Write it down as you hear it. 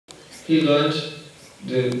he learned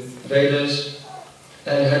the Vedas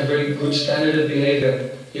and had very good standard of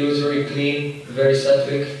behavior. He was very clean, very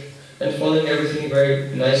sattvic, and following everything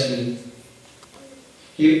very nicely.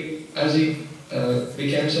 As he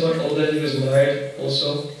became somewhat older, he was married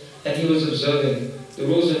also, and he was observing the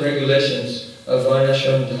rules and regulations of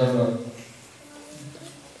Varnashram Dharma.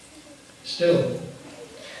 Still,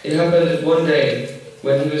 it happened that one day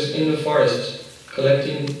when he was in the forest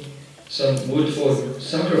collecting some wood for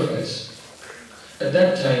sacrifice. At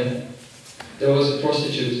that time, there was a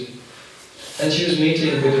prostitute, and she was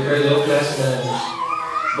meeting with a very low-class man.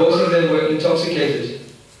 Both of them were intoxicated,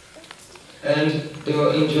 and they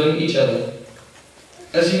were enjoying each other.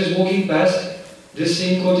 As he was walking past, this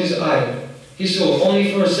scene caught his eye. He saw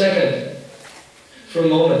only for a second, for a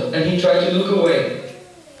moment, and he tried to look away.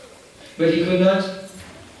 But he could not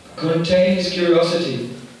contain his curiosity,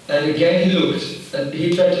 and again he looked, and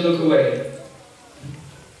he tried to look away.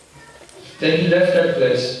 Then he left that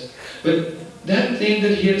place. But that thing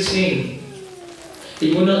that he had seen,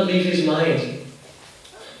 it would not leave his mind.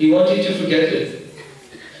 He wanted to forget it.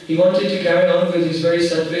 He wanted to carry on with his very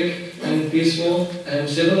sattvic and peaceful and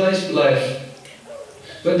civilized life.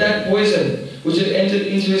 But that poison which had entered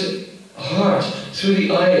into his heart through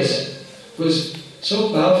the eyes was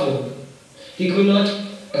so powerful. He could not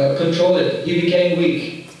control it. He became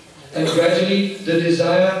weak. And gradually the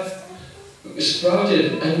desire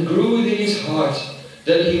sprouted and grew within his heart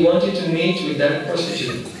that he wanted to meet with that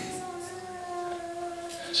prostitute.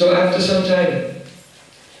 So after some time,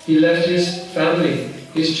 he left his family,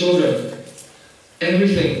 his children,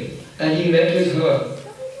 everything, and he met with her.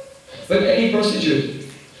 But any prostitute,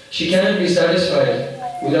 she cannot be satisfied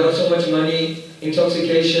without so much money,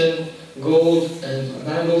 intoxication, gold and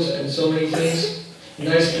bangles and so many things,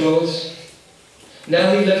 nice clothes.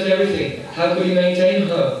 Now he left everything. How could he maintain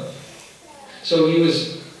her? So he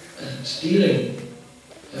was stealing,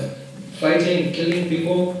 fighting, killing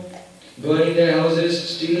people, burning their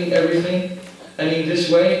houses, stealing everything, and in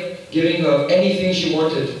this way giving her anything she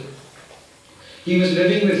wanted. He was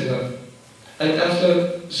living with her, and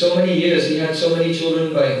after so many years he had so many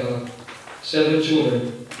children by her, 7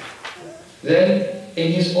 children. Then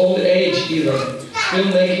in his old age even,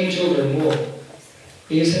 still making children more.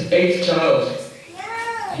 His 8th child,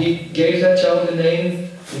 he gave that child the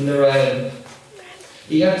name Narayan.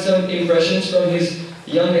 He had some impressions from his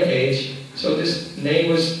younger age, so this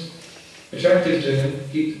name was attractive to him.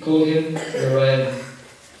 He called him Narayan.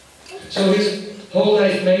 So his whole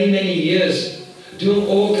life, many years, doing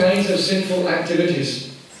all kinds of sinful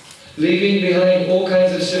activities, leaving behind all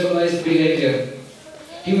kinds of civilized behavior.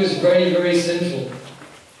 He was very sinful.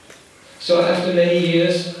 So after many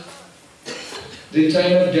years, the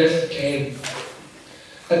time of death came.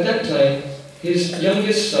 At that time, his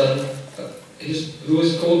youngest son, who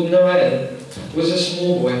was called Narayan, was a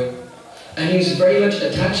small boy, and he was very much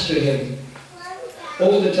attached to him.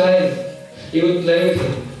 All the time, he would play with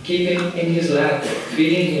him, keep him in his lap,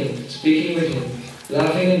 feeding him, speaking with him,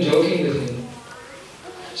 laughing and joking with him.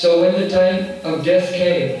 So when the time of death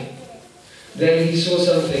came, then he saw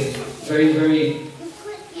something very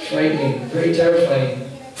frightening, very terrifying.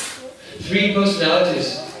 3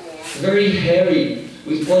 personalities, very hairy,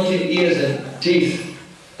 with pointed ears and teeth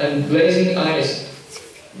and blazing eyes,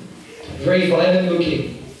 very violent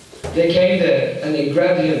looking. They came there and they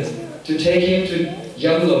grabbed him to take him to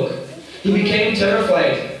Yamlok. He became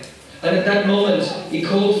terrified, and at that moment he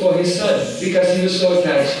called for his son because he was so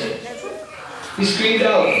attached. He screamed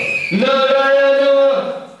out,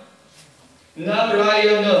 Narayana!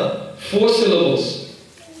 Narayana! 4 syllables.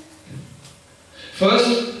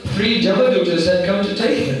 First, 3 Jamadutas had come to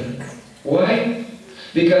take him. Why?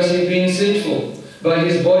 Because he'd been sinful by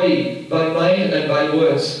his body, by mind and by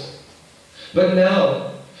words. But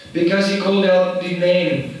now, because he called out the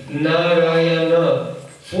name Narayana,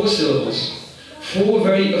 4 syllables, 4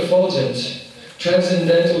 very effulgent,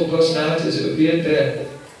 transcendental personalities appeared there.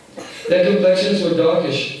 Their complexions were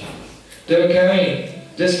darkish. They were carrying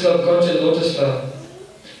this club-content lotus flower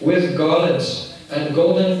with garlands and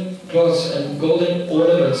golden cloths and golden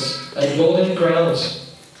ornaments and golden crowns.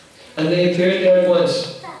 And they appeared there at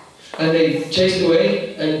once, and they chased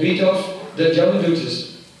away and beat off the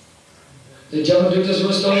Jamadutas. The Jamadutas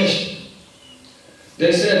were astonished.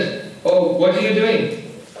 They said, "Oh, what are you doing?"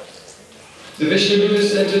 The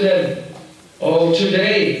Vishnudutas said to them, "Oh,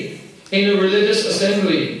 today, in a religious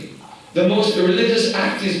assembly, the most religious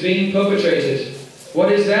act is being perpetrated.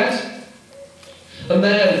 What is that? A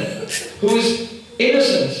man who is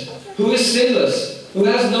innocent, who is sinless, who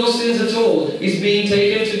has no sins at all, is being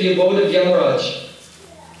taken to the abode of Yamaraj."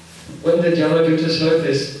 When the Jamadutas heard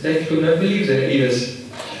this, they could not believe their ears.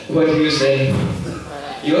 what he was saying.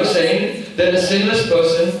 You're saying that a sinless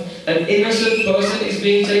person, an innocent person, is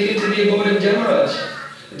being taken to the abode of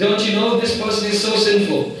Yamaraj. Don't you know this person is so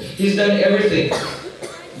sinful? He's done everything.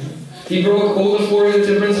 He broke all the 4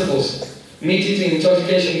 relative principles. Meat eating,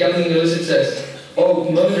 intoxication, gambling, illicit sex.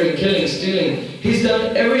 Oh, murdering, killing, stealing. He's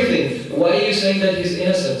done everything. Why are you saying that he's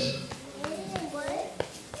innocent?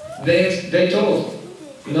 They told,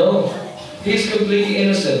 no, he's completely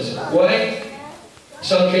innocent. Why?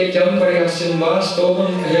 Sanketyam parihasyamba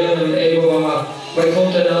stomam helanam evavaha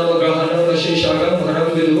vaikuntanam agrahanam asheshagam haram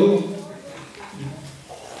vidhu.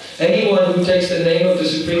 Anyone who takes the name of the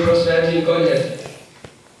Supreme Personality of Godhead,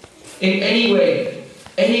 in any way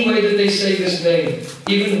that they say this name,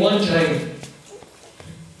 even one time,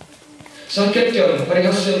 Sanketyam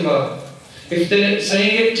parihasyamba, if they're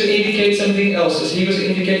saying it to indicate something else, as he was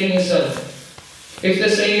indicating his son, if they're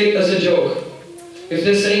saying it as a joke, if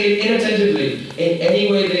they're saying it inattentively, in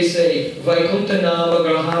any way they say Vaikuntanama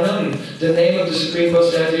Grahanam, the name of the Supreme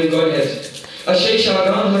Personality of Godhead,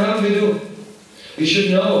 Asheshagam Haram Vidu. You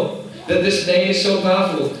should know that this name is so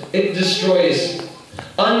powerful, it destroys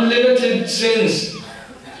unlimited sins.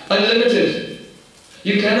 Unlimited.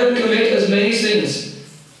 You cannot commit as many sins.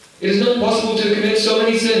 It is not possible to commit so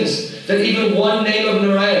many sins that even one name of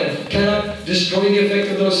Narayan cannot destroy the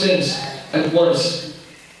effect of those sins at once.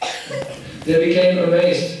 They became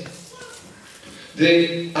amazed.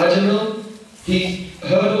 The Ajamila, he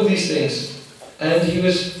heard all these things and he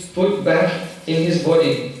was put back in his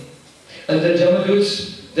body. And the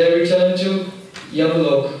Jamaduts, they returned to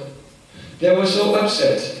Yamalok. They were so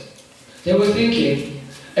upset. They were thinking,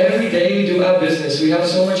 every day we do our business, we have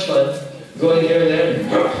so much fun, going here and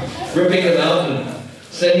there, ripping them out and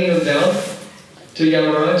sending them down to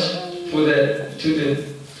Yamaraj to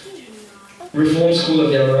the reform school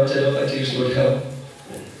of Yamaraj. I don't like to use the word hell.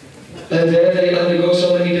 And there they undergo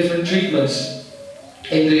so many different treatments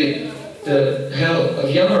in the hell of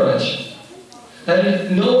Yamaraj.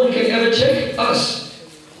 And no one can ever check us.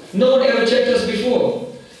 No one ever checked us before.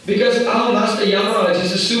 Because our Master Yamaraj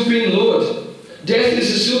is the Supreme Lord. Death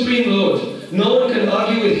is the Supreme Lord. No one can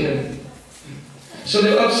argue with him. So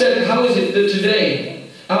they're upset. How is it that today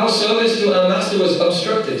our service to our Master was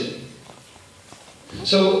obstructed?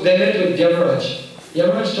 So they met with Yamaraj.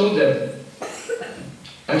 Yamaraj told them,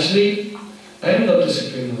 actually, I am not the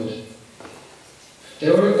Supreme Lord. They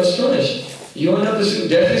were astonished. You are not the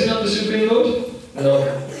Death is not the Supreme Lord?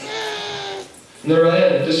 No.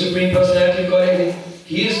 Narayan, the Supreme Personality of Godhead,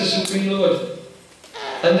 he is the Supreme Lord.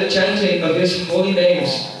 And the chanting of his holy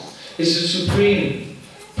names is the supreme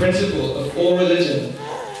principle of all religion.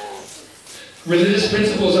 Religious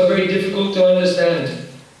principles are very difficult to understand,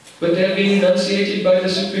 but they are being enunciated by the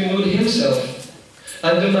Supreme Lord himself.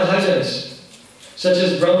 And the Maharajas, such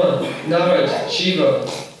as Brahma, Narad, Shiva,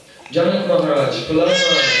 Janak Maharaj, Prahlad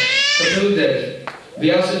Maharaj, Kapil Dev,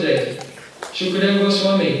 Vyasadev, Shukadeva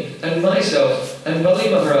Goswami, and myself, and Bali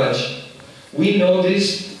Maharaj, we know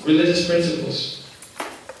these religious principles.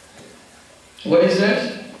 What is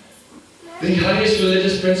that? The highest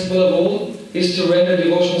religious principle of all is to render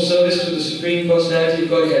devotional service to the Supreme Personality of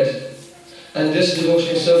Godhead. And this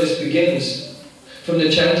devotional service begins from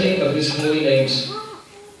the chanting of his holy names.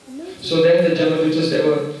 So then the Jamadutas, they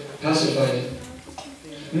were pacified.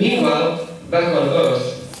 Meanwhile, back on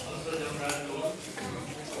earth,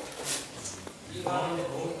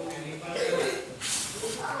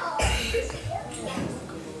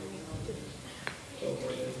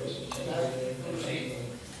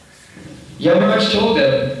 Yamaraj told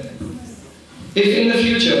them, if in the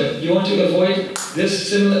future you want to avoid this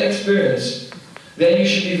similar experience, then you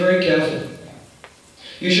should be very careful.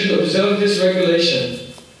 You should observe this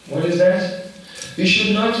regulation. What is that? You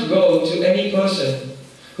should not go to any person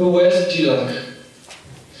who wears tilak,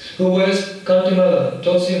 who wears kantimala,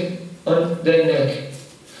 tosim on their neck,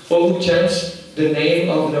 or who chants the name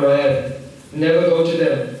of Narayan. Never go to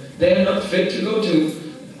them. They are not fit to go to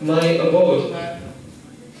my abode.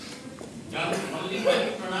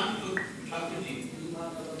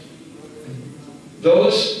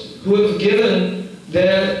 Those who have given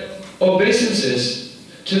their obeisances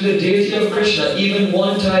to the deity of Krishna even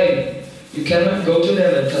one time, you cannot go to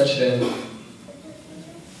them and touch them.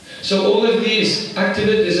 So all of these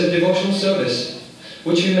activities of devotional service,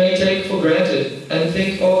 which we may take for granted and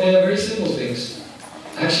think, oh, they are very simple things.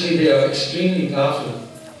 Actually, they are extremely powerful.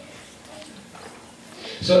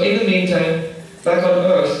 So in the meantime, back on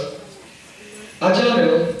earth,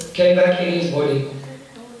 Ajamila came back in his body.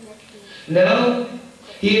 Now,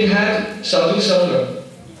 he had had sadhu sangha,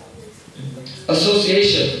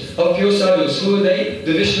 association of pure sadhus. Who are they?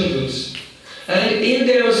 The Vishnu Doots. And in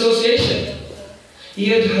their association, He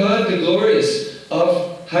had heard the glories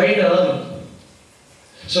of Harinam.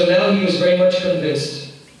 So now he was very much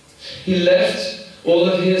convinced. He left all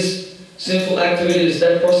of his sinful activities,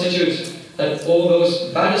 that prostitute and all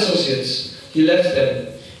those bad associates. He left them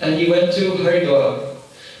and he went to Haridwar.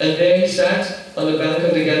 And there he sat on the bank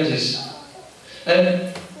of the Ganges.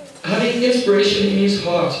 And having inspiration in his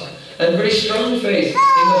heart and very strong faith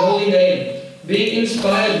in the holy name, being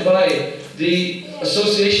inspired by the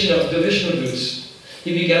association of the Vishnu Doots,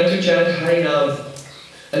 he began to chant Harinam.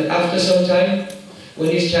 And after some time, when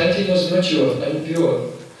his chanting was mature and pure,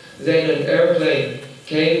 then an airplane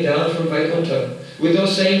came down from Vaikuntha with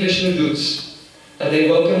those same Vishnu Doots, and they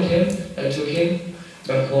welcomed him and took him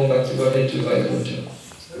back home, back to Godhead, to Vaikuntha.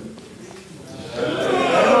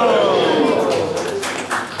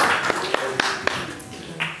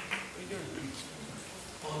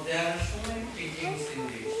 There are so many teachings in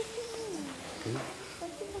this.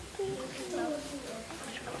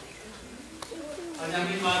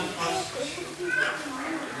 Ajamila first,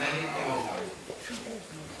 very pure.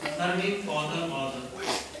 Serving father, mother.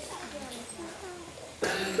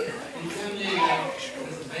 And in family life, there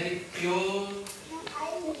is a very pure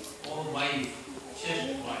wife,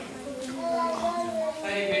 chaste wife.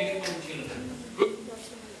 Very beautiful children.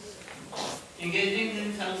 Engaging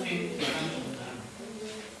himself in Dhana.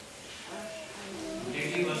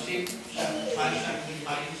 Daily worship, five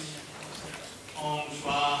sacrifice, Om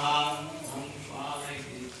Swaha, like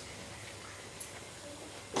this.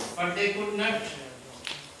 But they could not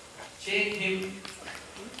change him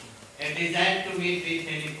a desire to meet with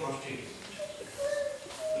any prostitute.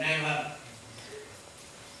 Never.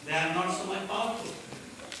 They are not so much powerful.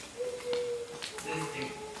 This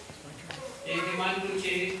thing. They demand to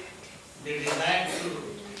change the desire to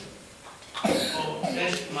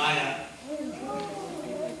test Maya.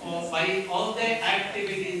 Or by all the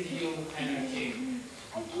activities you cannot change.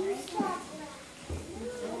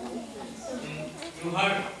 You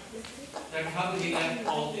heard that how he left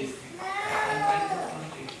all these things.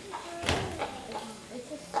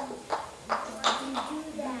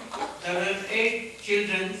 There were 8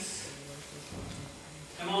 children,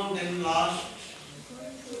 among them last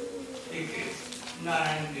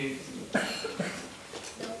Narayan did.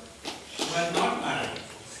 Was not Narayan.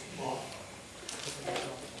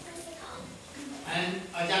 And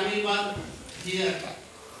Ajamila was here,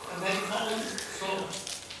 a very fallen soul.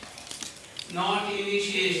 Not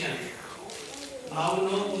initiation, now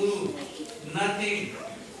no guru, nothing.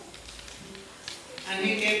 And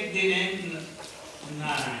he kept the name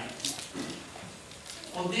Narayan.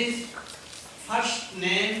 Of this first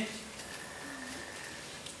name,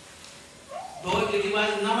 though it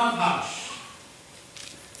was Namabhash,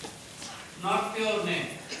 not pure name,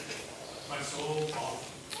 but so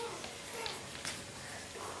powerful.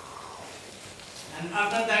 And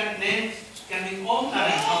after that name coming Om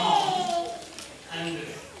Narayan, come on, and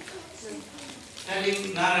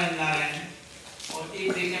telling Narayan, Narayan, or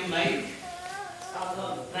it became like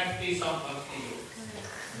the practice of bhakti.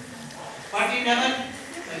 But he never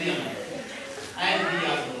realized, and we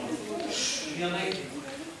also realized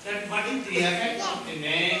that what is the effect of the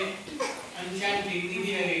name and chanting,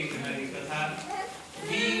 hearing Harikatha,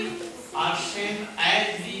 we are same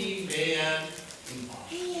as we were in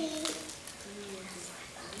past.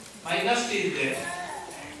 My lust is there.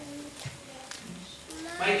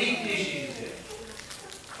 My weakness is there.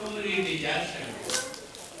 So many desires are there.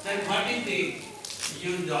 Then what is the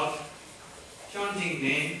use of chanting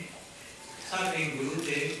name, serving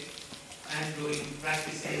Gurudev, and doing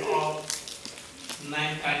practicing of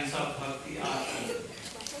 9 kinds of bhakti arts?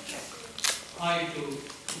 How to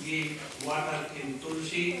give water in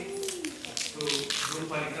Tulsi, to do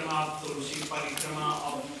parikrama of Tulsi, parikrama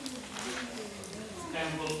of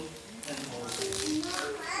temple and all.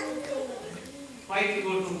 Why to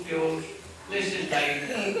go to pure places like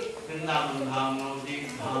Vrindavan Dham, Navdeep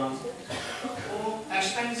Dham? Oh,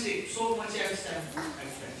 expensive, so much expensive.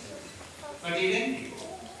 But he didn't go.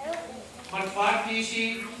 But what we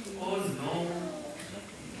see, oh no.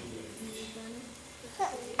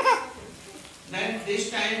 Then this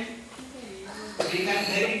time we got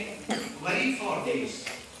very worried for this,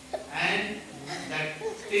 and that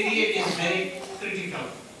period is very critical.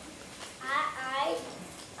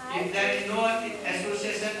 If there is no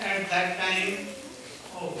association at that time,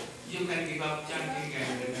 oh, you can give up chanting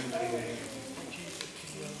and remembering.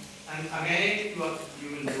 And again, what you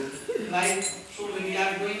will do, like so we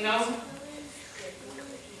are doing now.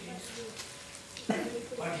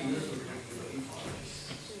 What you should be doing for this?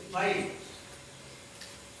 Why?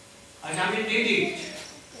 Ajamila did it,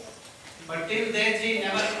 but till then he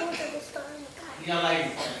never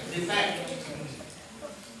realized the fact.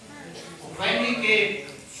 gave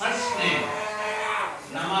first name.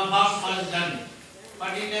 Namabhas was done.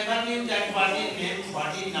 But he never knew that what is name,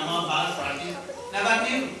 what is Namabhas, what is... Never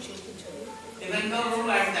knew. Even no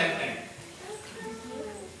rule at that time.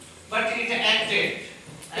 But it acted.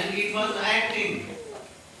 And it was acting.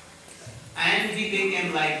 And he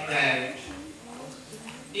became like that.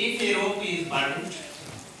 If a rope is burnt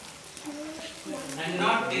and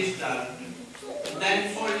not disturbed,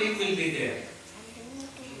 then folding will be there.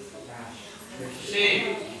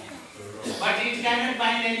 Same. But it cannot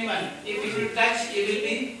bind anyone. If it will touch, it will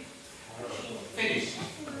be finished.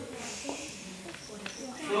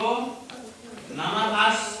 So,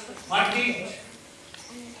 Namabhas, what did?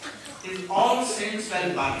 His all sins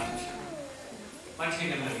were burnt. But he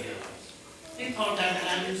never realized. He thought that I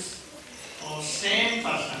am the same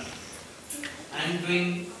person and doing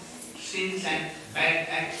sins and bad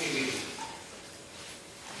activities.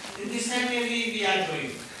 In the same way we are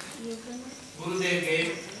doing. Gurudev gave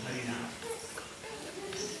Harinam.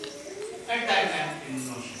 At that time in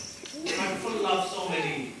notion. But full of so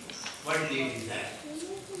many worldly desires.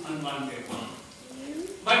 Unwanted one.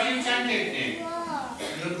 But you chanted name.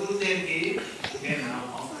 Your Gurudev gave name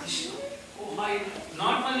of Krishna. Oh my,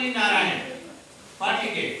 not only Narayan. What he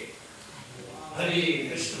gave? Hare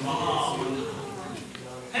Krishna.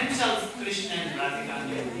 Himself, Krishna and Radhika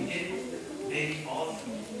he gave very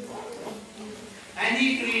often. And he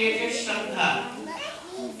created Shraddha.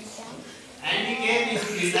 And he gave his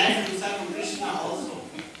desire to serve Krishna also.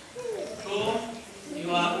 So,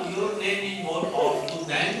 your name is more powerful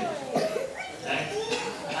than that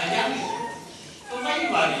Ajamila. So why you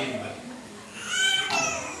are in?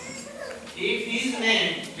 If his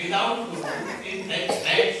name without Guru in that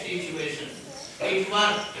situation, it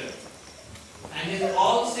worked. And his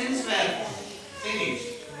all sins were finished.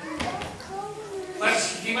 But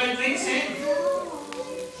he was doing sin.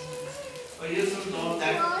 So you should know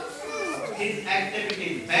that his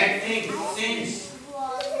activities, bad things, sins,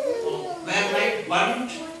 were like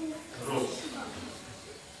burnt rose.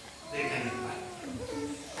 They cannot burn.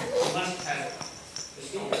 You must have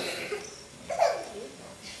stone.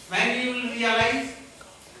 When you will realize,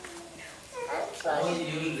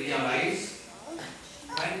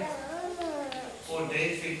 when 4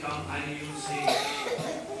 days will come and you will see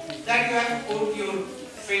that you have put your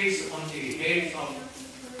face on the heads of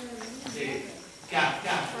the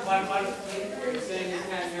what? You're saying you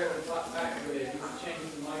can't hear the back of it. You can change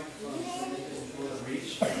the microphone so it will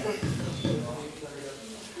reach. So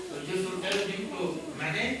you should tell him to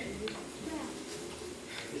manage.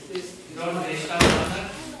 Don't disturb others.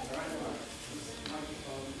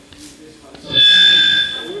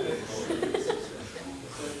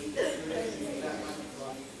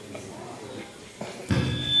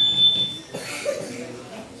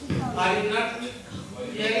 Are you not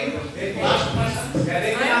hearing? Last person?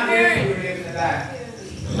 I'm hearing.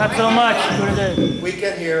 Not so much, Gurudev. We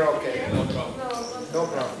can hear okay. No problem. No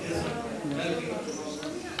problem.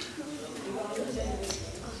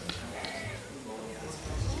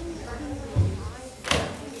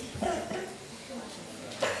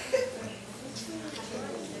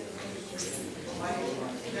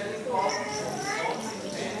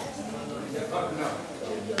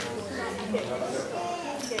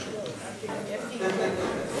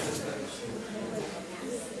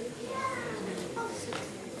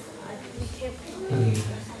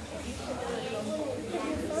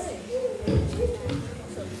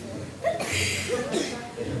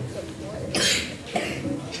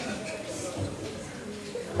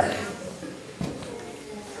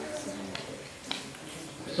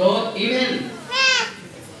 So even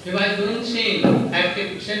he was doing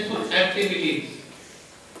sinful activities.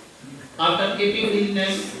 After keeping his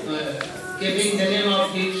name, keeping the name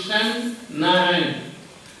of his son Narayan,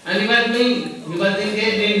 and he was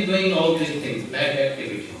engaged in doing all these things, bad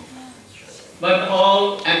activities. But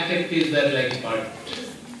all activities were like part.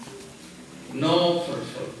 No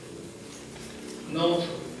fruitful. No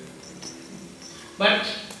fruit. But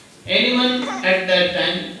anyone at that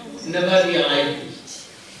time never realized this.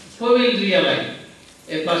 Who will realize?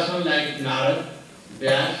 A person like Narad,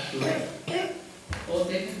 Vyas, Srila. Oh,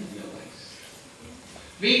 they can realize.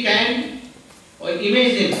 We can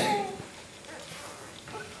imagine that.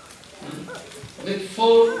 With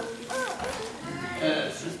full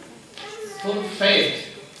faith,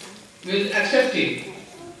 we will accept it.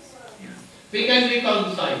 We can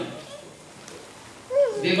reconcile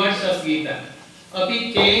the words of Gita.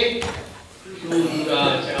 Api chet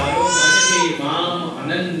Shuracharo Manati Mam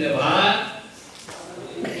Anandava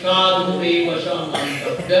Sadhu Devasa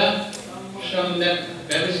Mantabda Samyak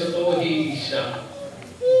Vyavasato Hi Isha.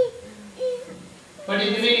 What is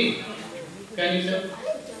the meaning? Can you say?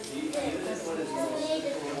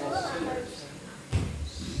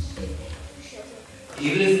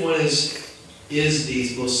 Even if one is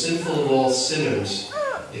the most sinful of all sinners,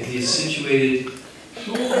 if he is situated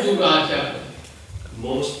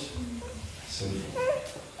most sinful,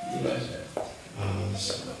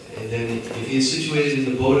 and then if he is situated in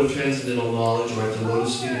the boat of transcendental knowledge or at the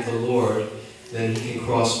lotus feet of the Lord, then he can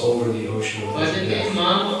cross over the ocean of death.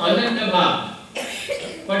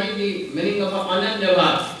 What is the meaning of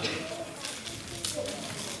Anandava?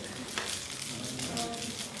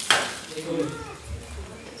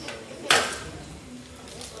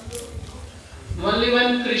 Only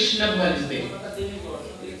one Krishna bhajte.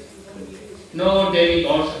 No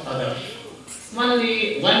demigods others.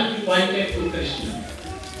 Only one pointed to Krishna.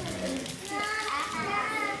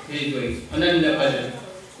 He is doing Ananda bhajan.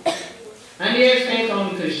 And he has faith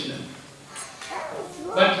on Krishna.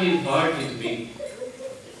 But his heart is weak.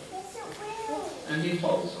 And he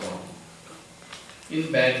falls wrong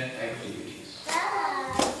in bad activities.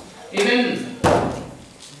 Even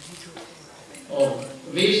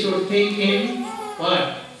we should think him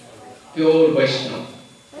what? Pure Vaishnava.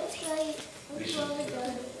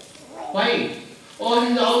 Why? All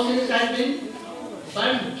his sins have been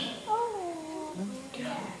burnt.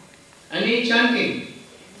 And he is chanting.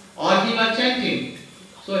 Or he was chanting.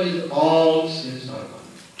 So his all sins are gone.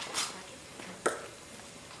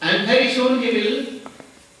 And very soon he will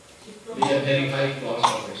be a very high class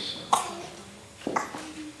of Vaishnava.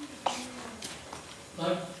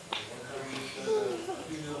 But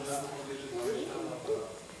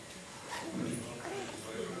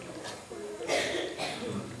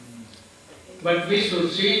But we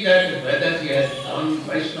should see that whether he has done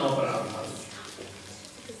Vaishnava or not.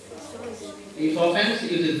 If offense,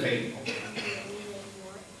 it is very.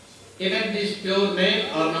 Even this pure name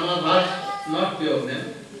or Namabhas, not pure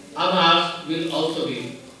name, Abhas will also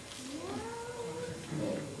be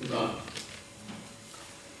gone.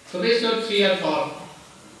 So we should fear for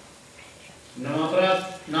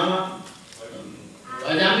Namaprat, Nama.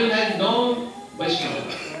 Ajamila has no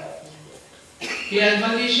Vaishnava. He has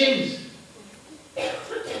only sins.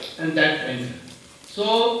 And that went.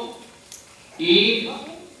 So, if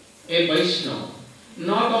a Vaishnava,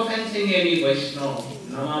 not offending any Vaishnava,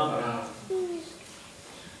 Namapara,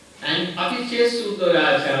 and Apiches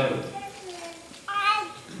Sudaracharu,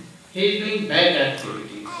 he is doing bad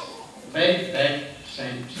activities, bad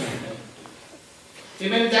science.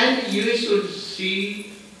 Even then you should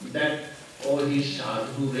see that, oh, he is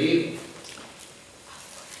sadhu Reva.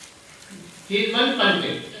 He is one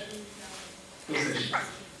pandit to Krishna.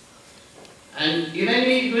 And even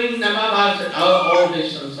he is doing Namabhas, all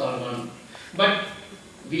these sons are one. But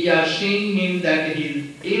we are seeing him that he is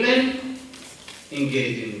even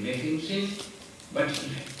engaged in making sin, but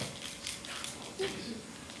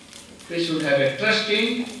we should have a trust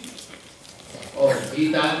in or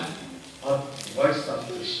Gita or words of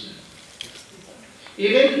Krishna.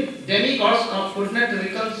 Even demigods could not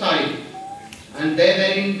reconcile, and they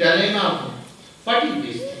were in dilemma. What is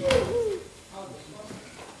this thing?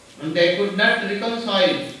 And they could not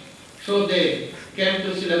reconcile, so they came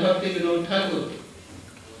to Srila Bhakti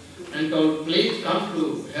and told, please come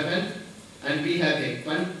to heaven and we have a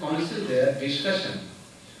council there, discussion,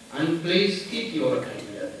 and please keep your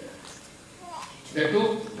idea there. They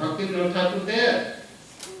took Bhakti there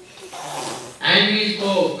and he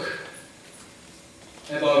spoke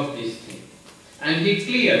about this thing and he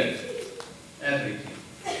cleared everything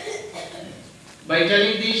by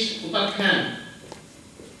telling this Upakhyan.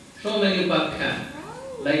 So many Upakhyan,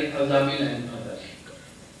 like Ajamila and others.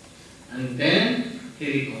 And then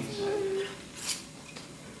he reconciled.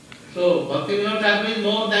 So Bhakti is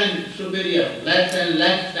more than superior, less than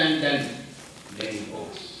then he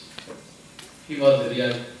was. He was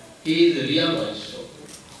real. He is real also.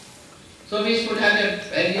 So we should have a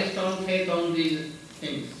very strong faith on these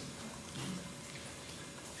things.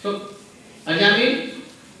 So Ajamila,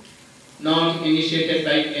 not initiated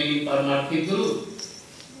by any Paramarthi Guru.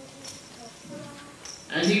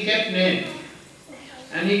 And he kept name.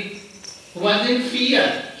 And he was in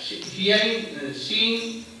fear,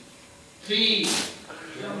 seeing three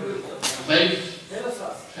very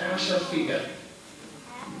ferocious figure.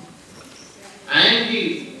 And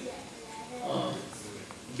he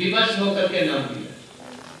विवश होकर के नाम दिया.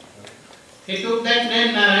 He took that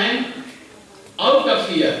name Narayan out of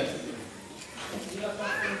fear.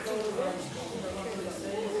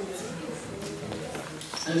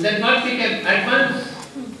 And then what became at once?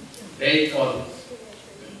 Very false.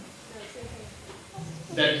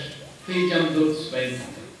 That three Jamduts went.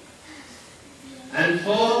 And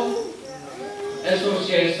 4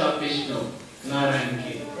 associates aspects of Vishnu, Narayan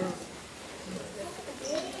came.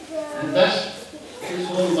 And thus his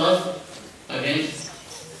whole birth again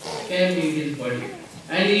came in his body.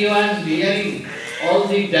 And he was hearing all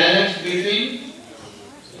the dialects between.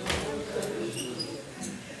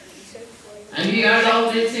 And he heard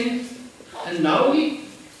all these things. And now he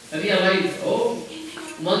realized, oh,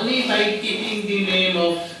 only by keeping the name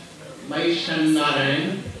of my son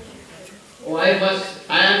Narayan, oh, I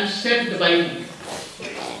am saved by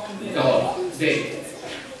God, death.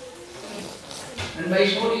 And my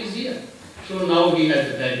soul is here. So now he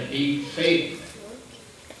has that deep faith.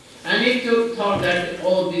 And he thought that,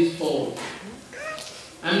 oh, these four,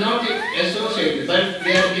 I am not associated, but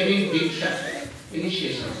they are giving diksha,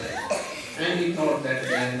 initiation. And he thought that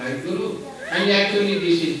they are my guru. And actually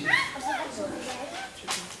this is,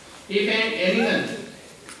 if anyone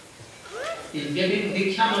is giving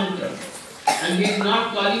diksha mantra and he is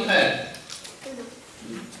not qualified,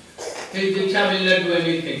 his diksha will not do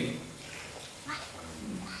anything.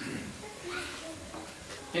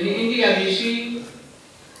 In India we see,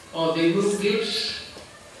 the guru gives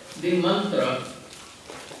the mantra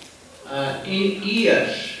in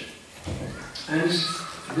ears and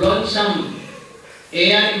blow some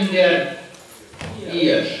air in their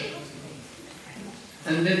ears.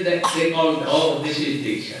 And then they call, oh, this is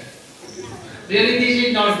diksha. Really this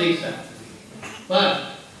is not diksha. But,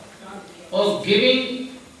 oh, giving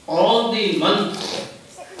all the mantras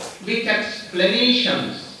with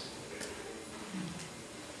explanations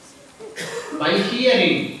by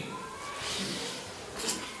hearing,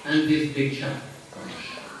 and this diksha comes.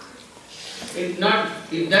 It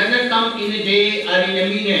does not come in a day or in a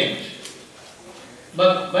minute,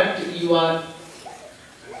 but you are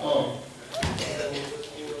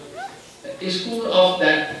a school of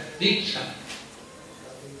that diksha.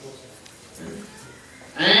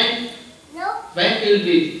 And when you will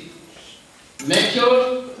be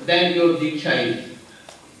mature, then your diksha is.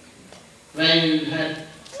 When you have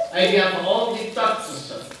idea of all the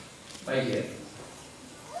tattvas by here.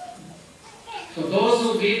 So those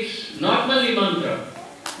who give not only mantra,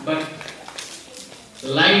 but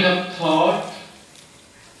line of thought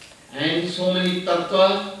and so many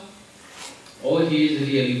tattva, oh, he is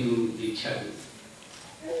really Guru, Diksha Guru.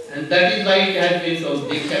 And that is why it has been called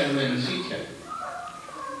Diksha Guru and Siksha Guru.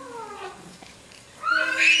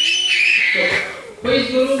 So, who is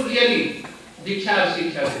Guru really? Diksha or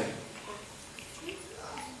Siksha Guru?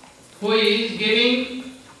 Who is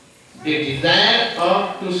giving the desire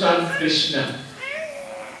to serve Krishna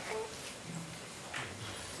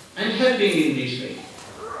and helping in this way,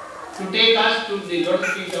 to take us to the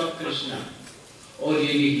lotus feet of Krishna. Oh, really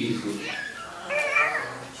he is good.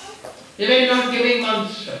 Even not giving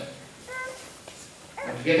mantra,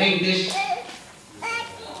 but giving this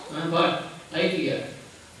what idea,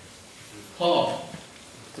 how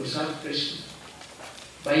to serve Krishna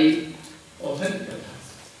by offering katha.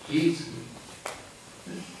 He is good.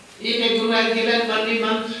 If a guru has given only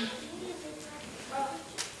mantra,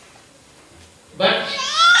 but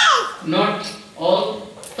not all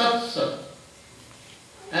tatsat,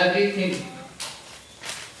 everything,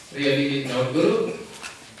 really is not guru.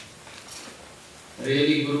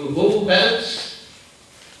 Really guru who helps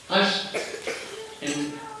us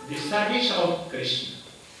in the service of Krishna,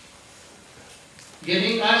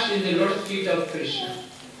 giving us in the lotus feet of Krishna,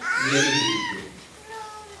 really is guru.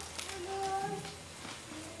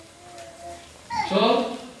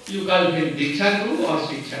 So, you call him Diksha Guru or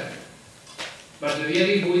Siksha Guru. But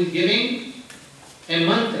really who is giving a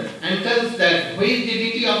mantra and tells that who is the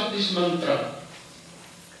deity of this mantra?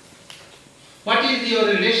 What is your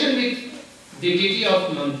relation with the deity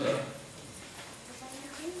of mantra?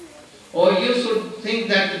 Or you should think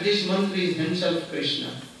that this mantra is himself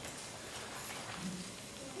Krishna.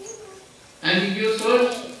 And you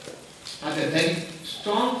should have a very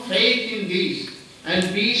strong faith in this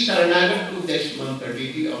and be Saranagat to this mantra,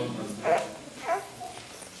 deity of mantra.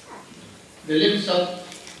 The limbs of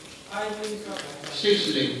 6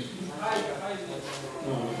 limbs.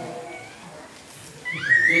 No.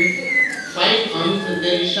 In 5 arms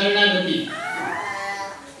there is Saranagati.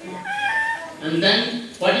 And then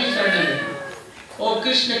what is Saranagati? Oh,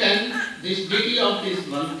 Krishna can, this deity of this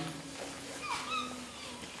mantra,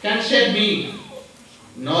 can save me,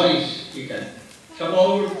 nourish, he can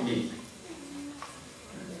support me.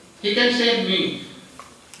 He can save me,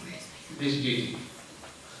 this deity.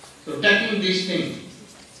 So taking this thing,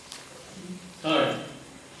 third,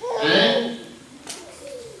 and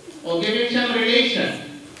giving some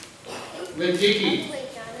relation with deity,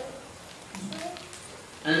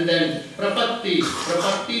 and then prapatti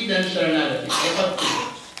then Saranagati, prapatti,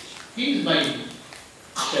 he is my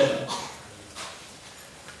 7.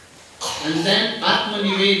 And then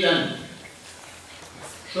Atmanivedan.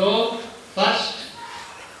 So, first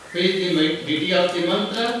is the deity of the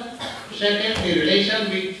mantra, second the relation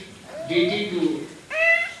with deity to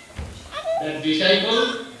the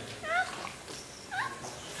disciple,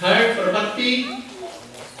 third PureBhakti,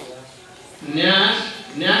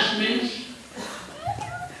 Nyas means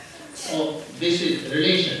this is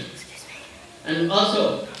relation. And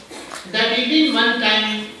also that even one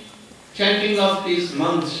time chanting of these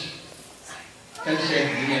months can save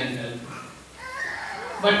me and help.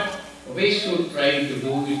 But we should try to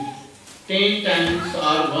do it 10 times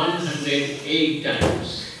or 108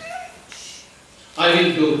 times. I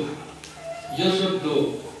will do. You should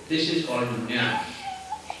do. This is called Nyas.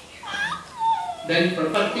 Then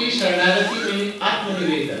PureBhakti, Saranagati means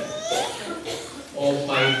Atmaniveda. All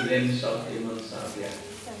 5 limbs of the months are there.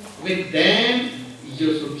 With them,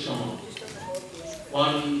 you should chant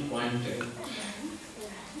 1.10.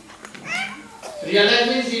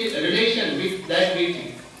 Realizing the relation with that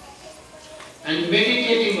deity and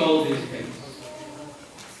meditating all these things.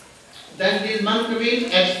 Then this mantra will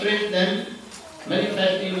express them,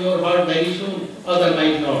 manifest in your heart very soon,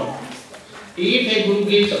 otherwise not. If a guru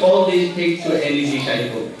gives all these things to any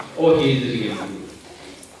disciple, oh, he is real guru.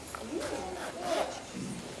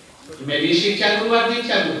 Maybe Shiksha Guru or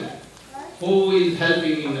Diksha Guru, who is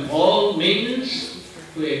helping in all means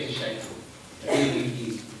to a disciple. Really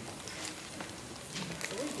he.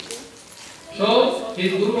 So,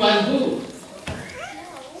 his Guru was who?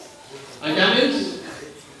 Ajamila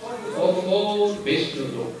of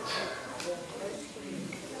Vishnu.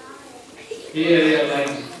 He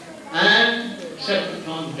realized and separate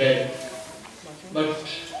from death. But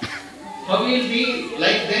how will be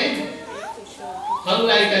like them? How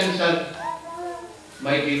I can serve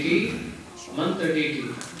my deity, mantra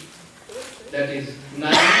deity, that is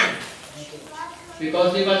Narayan.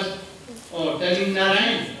 Because he was telling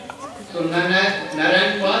Narayan. So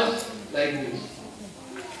Narayan was like this.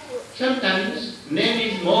 Sometimes name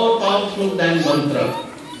is more powerful than mantra.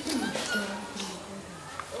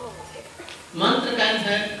 Mantra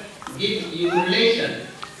can give you relation.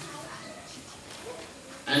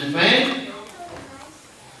 And when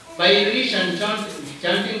by relation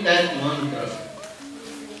chanting that mantra,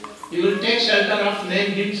 you will take shelter of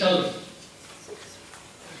name himself.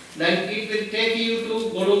 Then it will take you to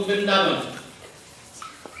Guru Vrindavan.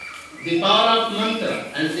 The power of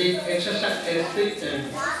mantra and the exercise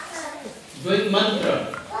doing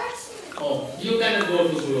mantra, you cannot go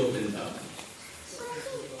to Guru Vrindavan.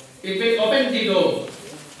 It will open the door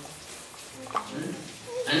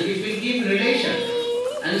and it will give relation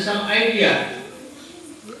and some idea.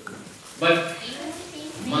 But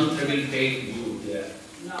mantra will take you there.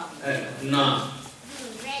 No.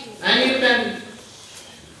 And you can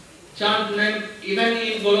chant name even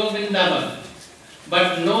in Guru Vrindavan.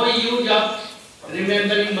 But no use of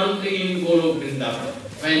remembering mantra in Guru Vrindavan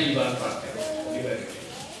when you are perfect.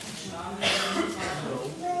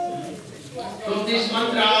 So this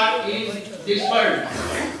mantra is this word,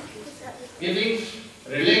 giving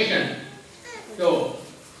relation to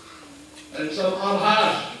and some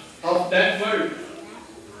abhas of that word.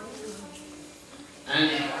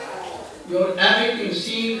 And your everything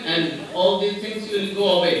seen and all these things will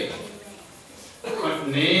go away. But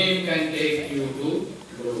name can take you to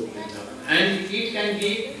Guru Vrindavan. And it can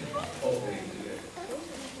give offering here.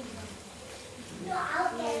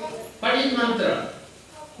 What is mantra?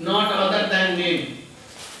 Not other than name.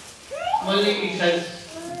 Only it has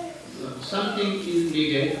something is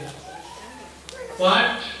needed.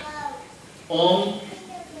 What? Om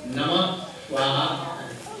Namah Swaha.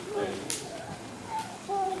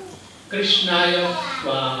 Krishnaya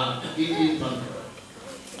Swaha. It is mantra.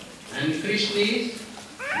 And Krishna is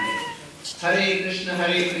Hare Krishna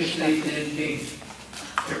is the same thing.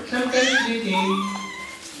 Sometimes we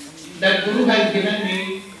think that Guru has given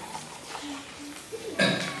me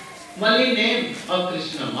only name of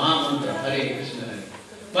Krishna, Maha Mantra, Hare Krishna.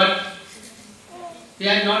 But he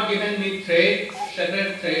has not given me thread,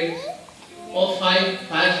 sacred threads, or five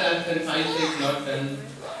sacrifices not done,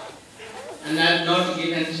 and I have not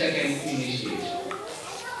given second initiation.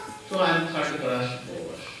 So I am third class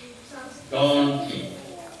over. Don't think.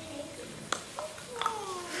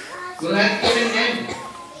 Guru has given name.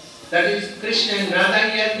 That is Krishna and Radha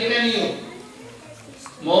he has given you.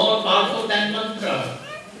 More powerful than mantra.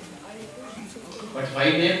 But why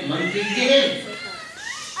name mantra is given?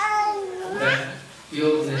 That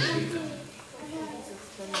pureness will come.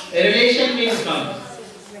 A relation will come.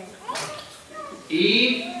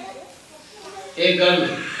 If a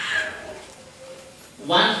girl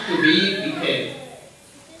wants to be with a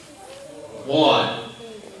boy.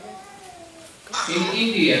 In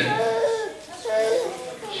India,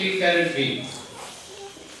 she cannot be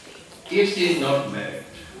if she is not married.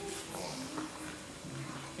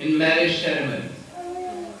 In marriage ceremony.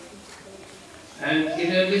 And it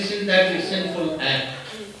will be seen that it's sinful act.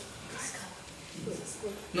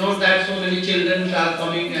 Not that so many children are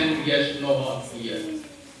coming and yes, no one here.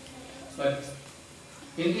 But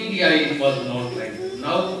in India it was not like that.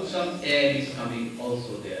 Now some air is coming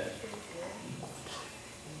also there.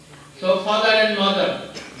 So father and mother,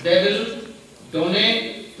 they will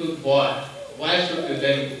donate to boy. Boy should be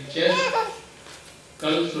very chest,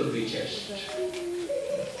 girl should be chest.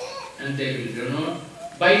 And they will donate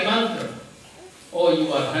by mantra. Oh,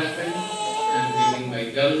 you are husband, I am giving my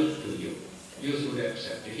girl to you. You should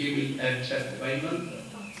accept. He will accept by mantra.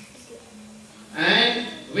 And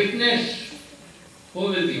witness, who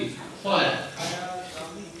will be? Fire,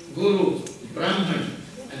 Guru, Brahman,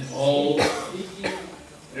 and all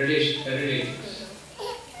religions.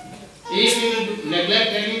 If you will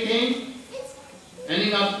neglect anything,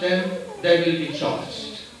 any of them, they will be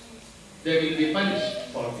charged. They will be punished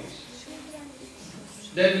for this.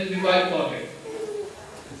 They will be boycotted.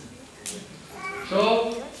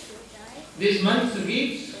 So, this month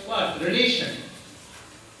gives what? Relation.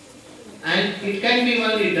 And it can be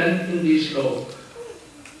only done in this slok.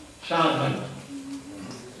 Sadhana.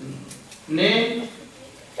 Name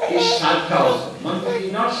is Sadha also. Mantra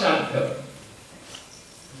is not Sadha.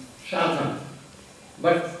 Sadhana.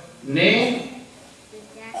 But name,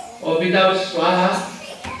 or without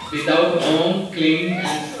Swaha, without Om, clean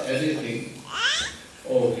and everything,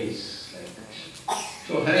 oh, is like that.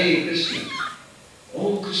 So, Hare Krishna.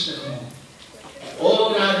 Oh Krishna, come on.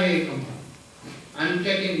 Oh Radhe, come on. I am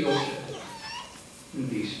taking your share in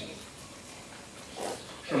these.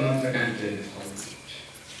 From mantra can tell you.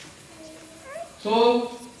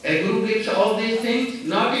 So, a guru gives all these things,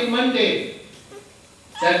 not in one day,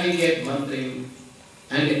 that we get mantring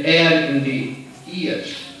and air in the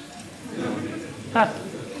ears.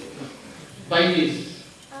 By his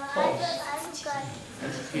thoughts.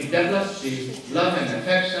 He develops the love and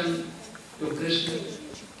affection to Krishna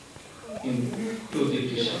to the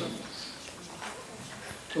disciples.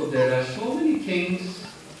 So there are so many things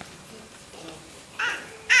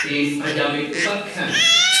in Ajamila.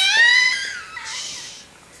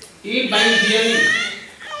 If by hearing,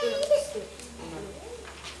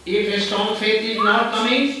 if a strong faith is not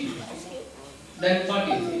coming, then what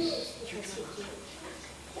is this?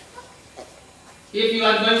 If you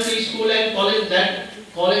are going to school and college, that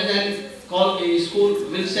college and school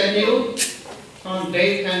will send you from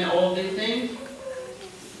death and all these things?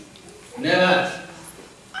 Never.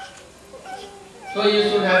 So you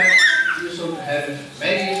should have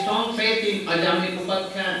very strong faith in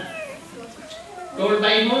Ajamila. Told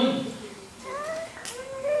by whom?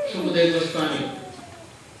 Sukadeva Goswami.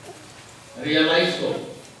 Realize so.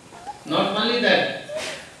 Not only that,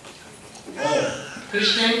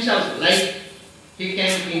 Krishna himself, like he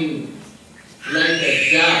came in like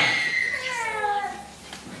a jar.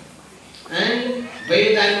 And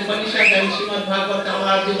Veda and Upanishad and Srimad Bhagavatam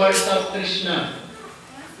are the words of Krishna.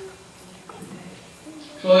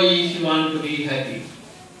 So if you want to be happy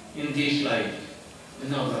in this life,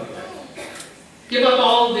 in our life, give up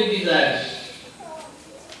all the desires.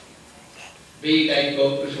 Be like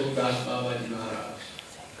Gopal Das Babaji Maharaj,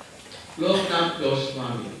 Loknath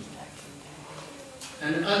Goswami,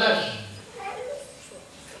 and others.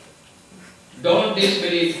 Don't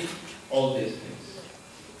disbelieve all these things.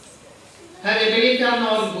 Have a belief on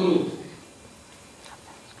our Guru.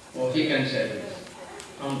 Oh, he can save us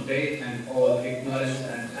from death and all ignorance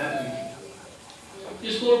and everything.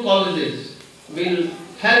 The school colleges will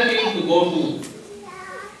help you to go to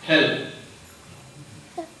hell.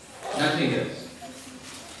 Nothing else.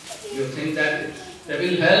 You think that they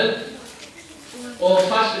will help? Or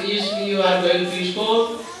first is you are going to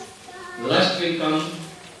school, lust will come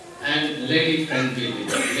and lady friend will be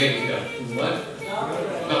there. Lady girl. What?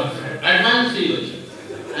 Girlfriend. Advance you.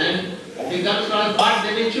 And the girlfriend, what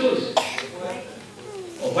they will choose?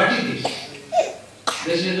 Oh, what is this?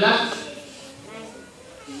 This is lust.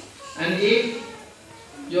 And if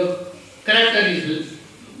your character is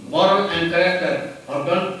moral and character are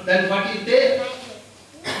gone, then what is there?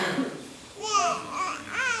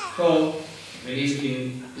 So, believe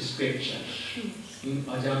in scriptures, in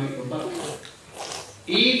Ajamila.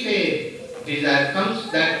 If a desire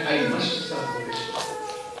comes that I must serve Krishna,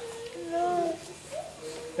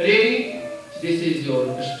 really, this is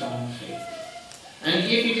your strong faith. And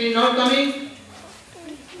if it is not coming,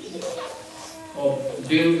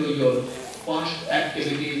 due to your past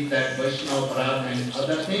activities, that Vaishnava Parad and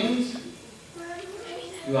other things,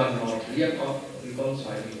 you are not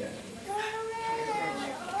reconciling that.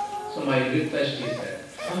 So my request is that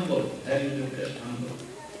humble, that is request, humble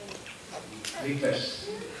request,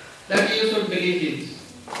 that you should believe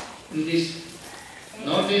in this,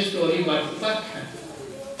 not a story but upakhyan,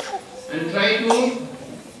 and try to do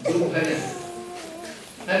bhajan.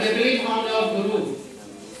 And they believe on your Guru,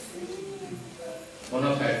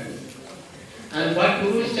 bona fide Guru. And what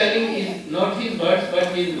Guru is telling is not his words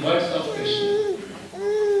but his words of Krishna.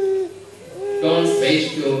 Don't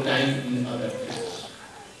waste your time in other things.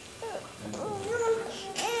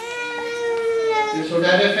 You should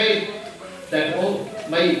have a faith that, oh,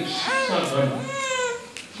 my sins are burning.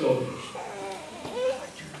 So,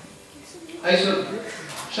 I should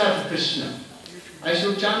serve Krishna. I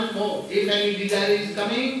should chant more. If any desire is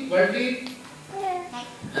coming, worldly,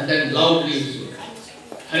 and then loudly you should.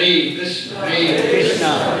 Hare Krishna, Hare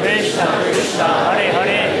Krishna, Krishna, Krishna, Hare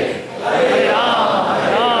Hare, Hare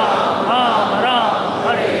Rama, Rama,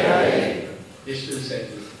 Rama, Hare Hare. This will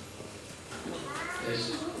settle. This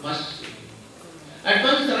must. At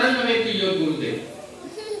once run away to your Gurudev.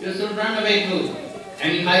 You should run away to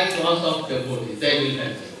any high class of devotees. They will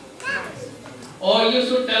help you. Or you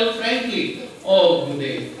should tell frankly, oh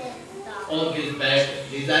Gurudev, all these bad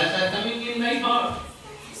desires are coming in my heart.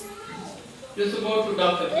 You should go to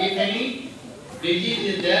doctor. If any disease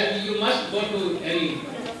is there, you must go to any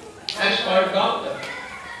expert doctor.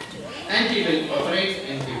 And he will operate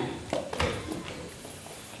and he will.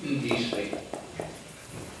 In this way.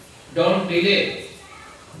 Don't delay.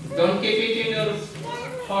 Don't keep it in your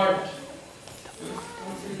heart.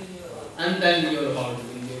 And then your heart will be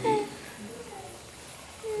weak.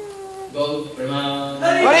 Go Brahma.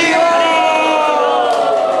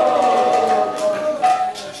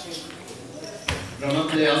 Brahma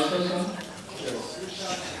play also song?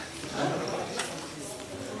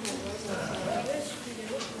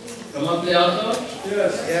 Brahma play also?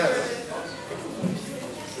 Yes. Yes.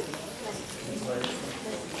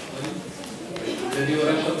 यदि वो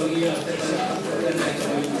रक्षा कर लिया आते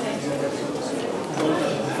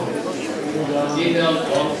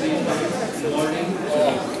morning.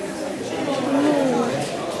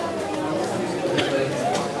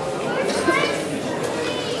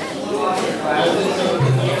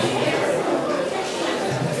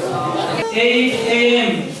 8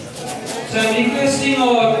 a.m. So I'm requesting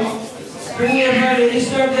all who have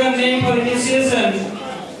registered their name for initiation,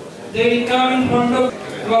 they will come in front of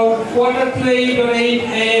about 7:45 or 8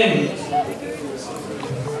 a.m.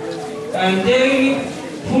 And they will be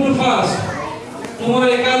full fast. Tomorrow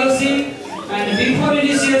Ekadashi, and before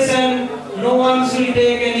initiation, no one should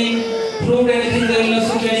take any fruit, anything, they will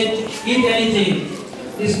not eat anything.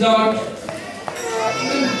 It's not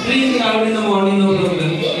drink out in the morning, no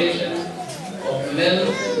problem.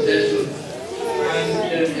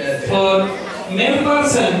 For male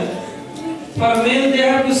person, for male they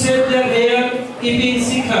have to shave their hair keeping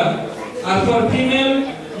sikha, and for female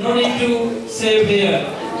no need to shave hair.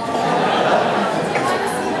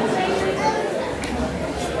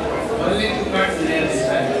 Only to cut nails.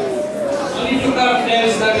 Only to cut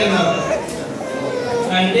nails, that enough.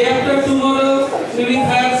 And day after tomorrow we will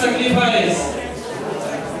have sacrifice.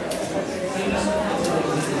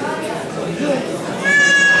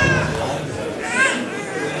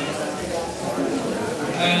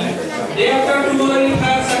 And day after tomorrow we will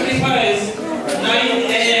have sacrifice 9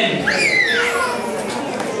 a.m.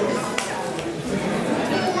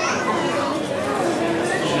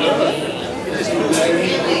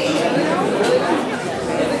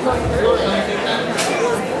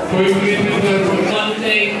 One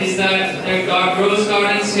thing is that there are rose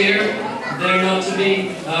gardens here. They're not to be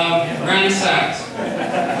ransacked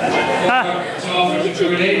to offer to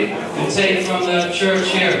Gurudev and take from the church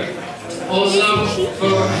here. Also, for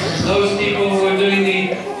those people who are doing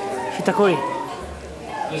the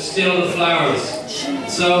steal the flowers.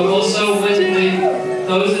 So also when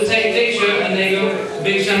those that take picture and they go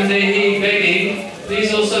Bhikshantehi begging,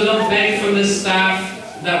 please also don't beg from the staff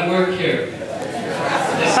that work here.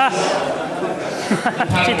 This is the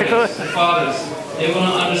patriarchs, the fathers. They will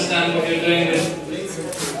not understand what you're doing with those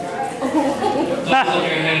on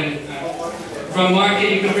your hand. From market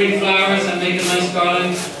you can bring flowers and make a nice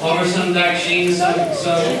garland, offer some dakshins,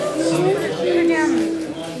 some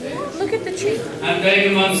Look at the tree. and beg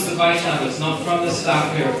amongst the Vaishnavas, not from the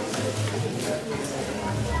staff here.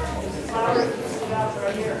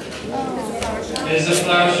 There's a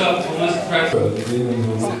flower shop, we must practice. The demon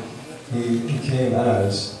who he came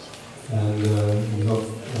as, and we hope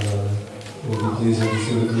will be pleasing to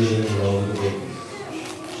see the Gurudev and all the devotees.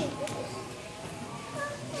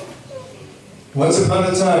 Once upon a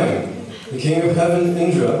time, the king of heaven,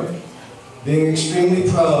 Indra, being extremely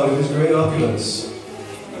proud of his great opulence,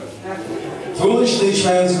 foolishly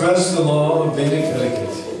transgressed the law of Vedic etiquette.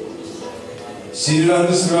 Seated on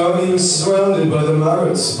his throne, he was surrounded by the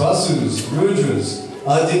Maruts, Vasus, Rudras,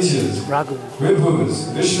 Adityas, Ribhus,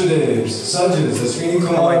 Vishwadevs, Sajas, Ashwini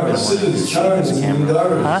Kumars, Siddhas, Charans, and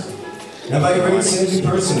Mandaras, and by great saintly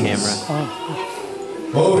persons.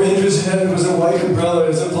 Over Indra's head was a white umbrella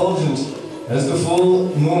as effulgent as the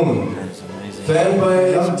full moon, fanned by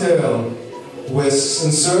a young whisks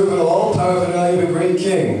and served with all paraphernalia of a great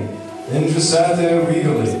king. Indra sat there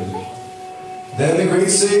regally. Then the great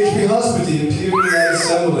sage Brihaspati appeared in that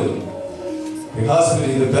assembly.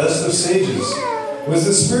 Brihaspati, the best of sages, was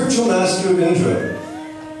the spiritual master of Indra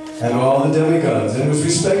and all the demigods, and was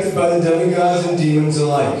respected by the demigods and demons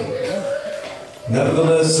alike.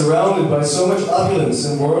 Nevertheless, surrounded by so much opulence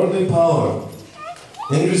and worldly power,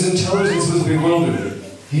 Indra's intelligence was bewildered.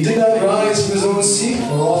 He did not rise from his own seat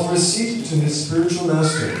or offer a seat to his spiritual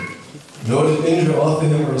master, nor did Indra offer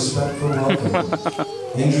him a respectful welcome.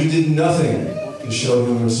 Indra did nothing to show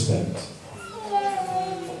him respect.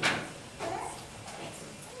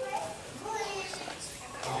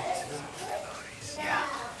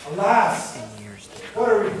 Alas, what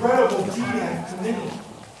a regrettable deed I have committed.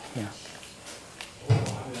 I'm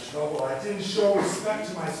in trouble. I didn't show respect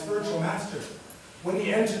to my spiritual master when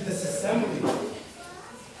he entered this assembly.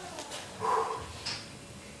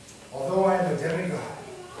 Although I am a demigod,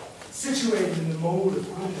 situated in the mode of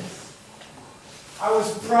goodness, I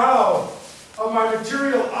was proud of my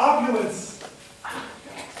material opulence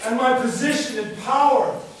and my position and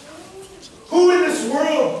power. Who in this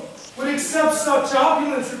world would accept such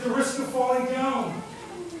opulence at the risk of falling down?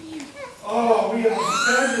 Oh, we have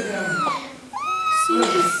offended him. What a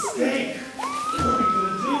mistake. What are we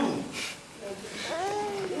going to do?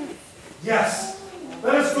 Yes,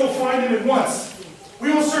 let us go find him at once.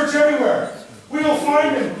 We will search everywhere. We will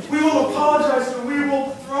find him. We will apologize to him. We will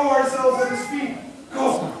throw ourselves at his feet.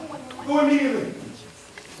 Go. Go immediately.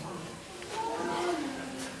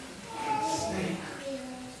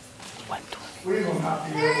 We will not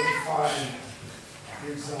be able to find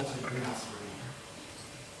the exalted master.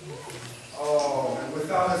 Oh, and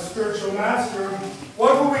without a spiritual master,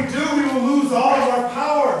 what will we do? We will lose all of our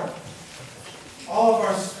power. All of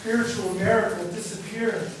our spiritual merit will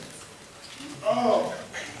disappear. Oh,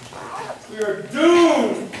 we are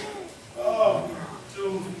doomed. Oh, we are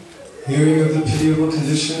doomed. Hearing of the pitiable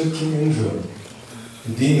condition of King Indra,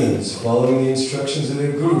 the demons, following the instructions of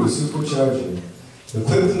their guru, Sukracharya,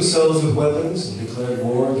 equipped themselves with weapons and declared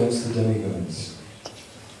war against the demigods.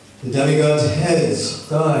 The demigods' heads,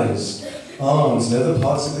 thighs, arms, and other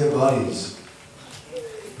parts of their bodies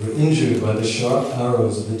were injured by the sharp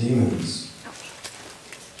arrows of the demons.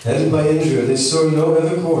 Headed by Indra, they saw no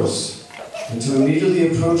other course than to immediately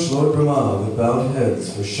approach Lord Brahma with bowed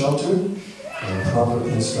heads for shelter and proper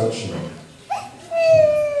instruction.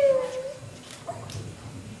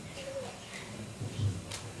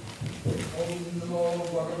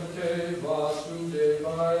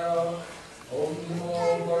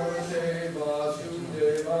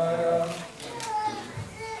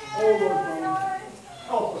 Oh Lord Brahma,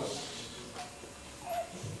 help us.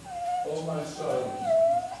 Oh my son,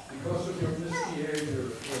 because of your misbehavior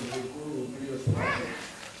from the Guru Brihaspati,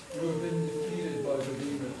 you have been defeated by the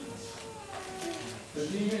demons. The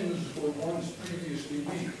demons were once previously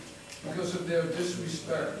weak because of their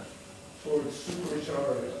disrespect towards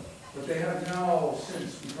Sukracharya, but they have now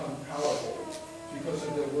since become powerful because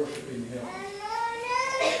of their worshipping him.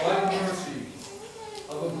 By the mercy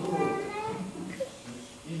of a Guru,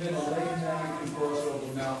 even a lame man can cross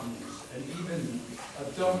over mountains, and even a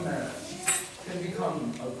dumb man can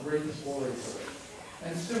become a great orator.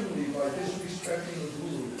 And similarly, by disrespecting a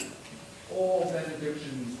Guru, all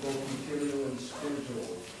benedictions, both material and spiritual,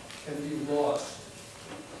 can be lost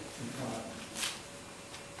in time.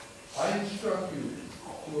 I instruct you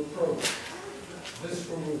to approach this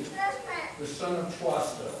Guru, the son of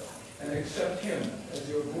Twasta, and accept him as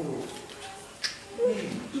your Guru. He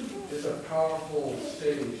is a powerful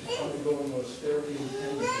sage undergoing austerity and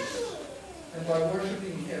penances, and by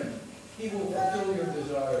worshiping him, he will fulfill your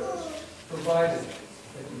desires, provided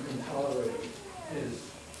that you can tolerate his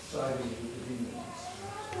siding with the demons.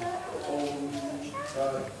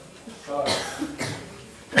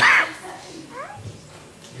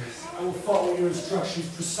 Yes, I will follow your instructions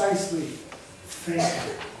precisely. Thank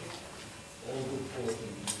you.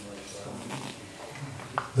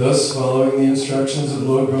 Thus, following the instructions of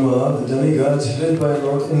Lord Brahma, the demigods, headed by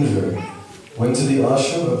Lord Indra, went to the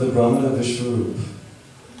ashram of the Brahmana Vishwarup.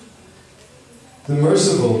 The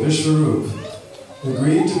merciful Vishwarup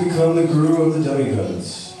agreed to become the guru of the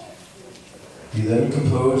demigods. He then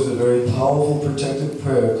composed a very powerful protective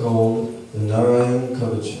prayer called the Narayan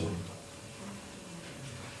Kavacha.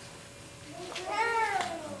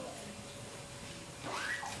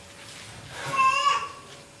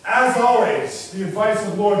 As always, the advice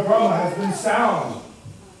of Lord Brahma has been sound.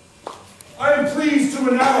 I am pleased to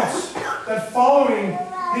announce that following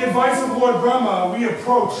the advice of Lord Brahma, we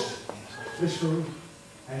approached Vishnu,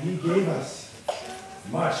 and he gave us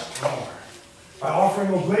much power. By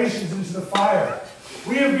offering oblations into the fire,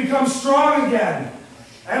 we have become strong again,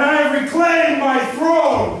 and I have reclaimed my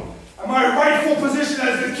throne and my rightful position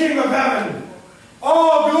as the King of Heaven.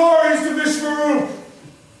 All glories to Vishnu!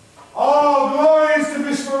 All glories to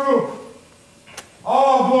Vishnu!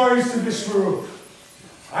 All glories to Vishnu!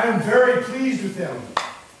 I am very pleased with him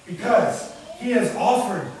because he has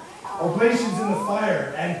offered oblations in the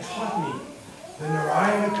fire and taught me the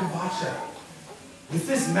Narayana Kavacha with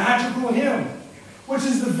this magical hymn, which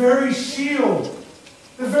is the very shield,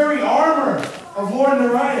 the very armor of Lord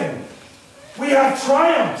Narayan. We have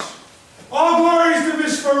triumphed. All glories to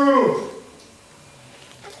Vishnu!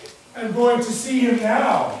 I'm going to see him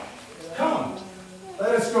now. Come,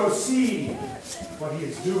 let us go see what he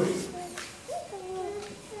is doing.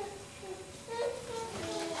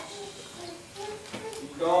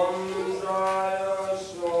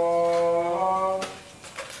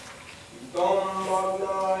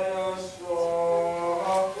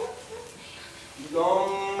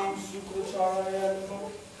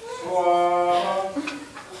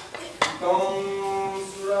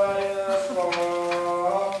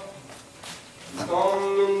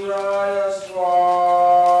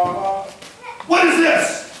 What is this?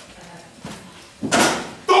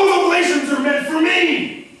 Those oblations are meant for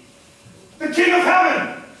me, the King of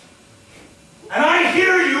Heaven. And I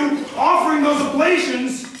hear you offering those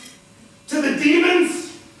oblations to the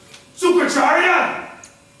demons, Sukracharya.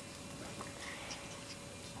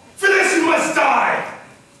 For this you must die.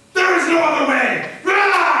 There is no other way.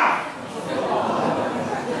 Rah!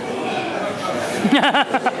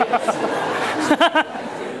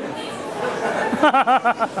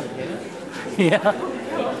 Yeah,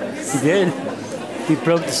 he did. He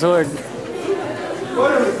broke the sword.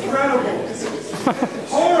 What an incredible,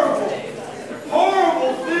 horrible,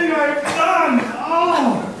 horrible thing I've done.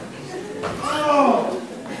 Oh,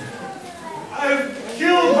 I've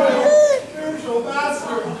killed my own spiritual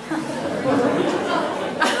master.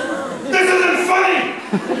 This isn't funny.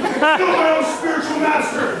 I killed my own spiritual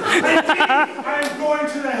master. I am going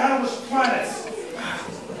to the hellish planets.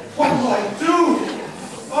 What will I do?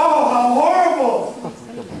 Oh, how horrible!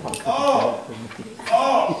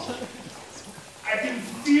 Oh, I can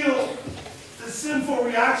feel the sinful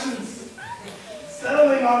reactions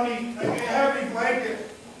settling on me like a heavy blanket.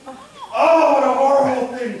 Oh, what a horrible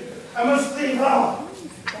thing! I must leave now.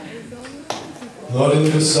 Lord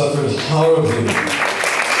Indra suffered horribly.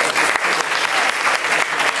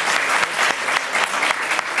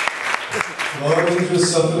 Lord Indra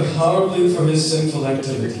suffered horribly for his sinful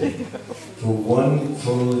activity for 1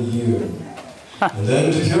 full year. And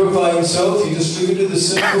then, to purify himself, he distributed the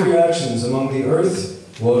sinful reactions among the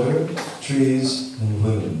earth, water, trees, and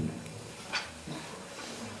women.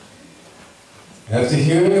 After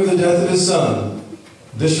hearing of the death of his son,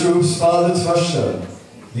 Vishnu's father Tvasha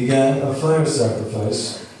began a fire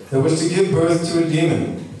sacrifice that was to give birth to a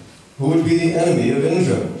demon who would be the enemy of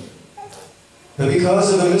Indra. But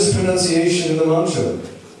because of a mispronunciation of the mantra,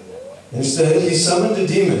 instead he summoned a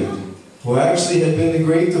demon who actually had been the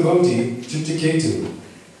great devotee Chitraketu,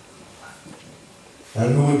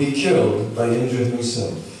 and who would be killed by Indra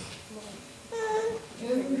himself.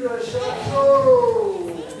 Indra Shatru!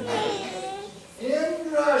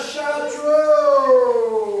 Indra Shatru!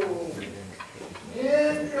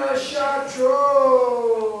 Indra Shatru!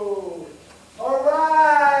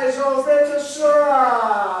 Arise, O Vritasura!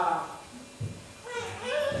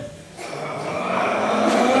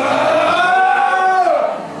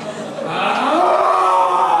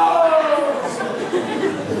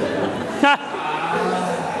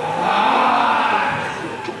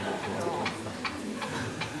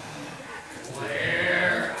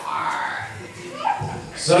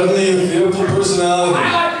 Suddenly a fearful personality,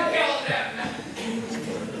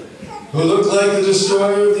 who looked like the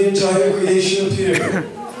destroyer of the entire creation, appeared.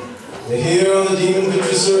 The hair on the demon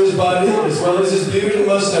Vitrasura's body, as well as his beard and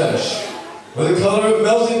mustache, were the color of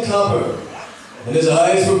melted copper, and his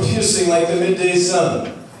eyes were piercing like the midday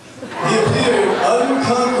sun. He appeared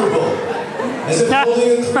unconquerable, as if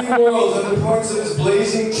holding the 3 worlds in the parts of his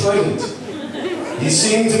blazing trident. He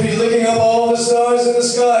seemed to be licking up all the stars in the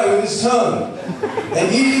sky with his tongue,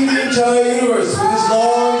 and eating the entire universe with his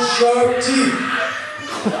long, sharp teeth.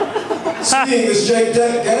 Seeing this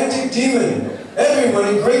gigantic demon, everyone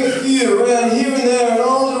in great fear ran here and there in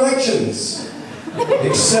all directions,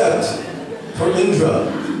 except for Indra,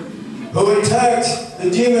 who attacked the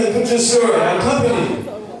demon Putrasura, accompanied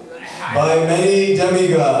by many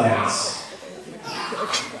demigods.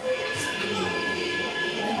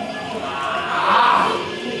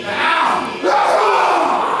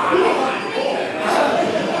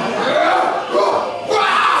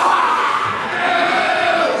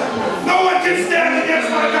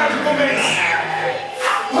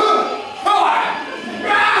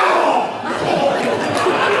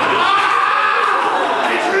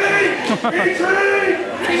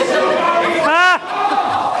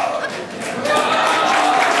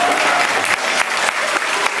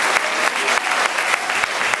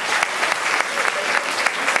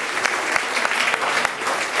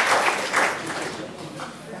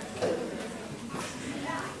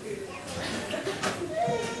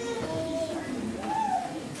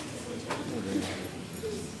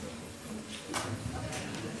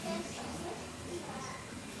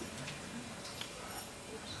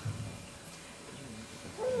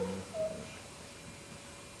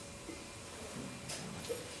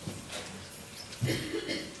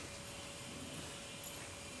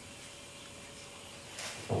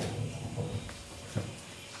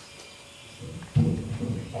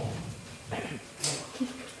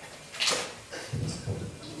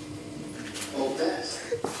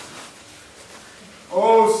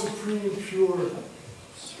 O Supreme Pure,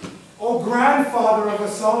 O Grandfather of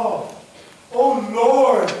us all, O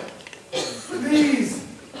Lord, please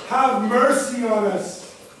have mercy on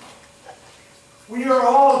us. We are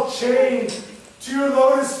all chained to your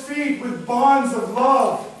lotus feet with bonds of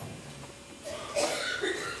love.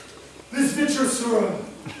 This Vitrasura,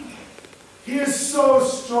 he is so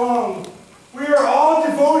strong. We are all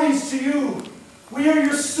devotees to you. We are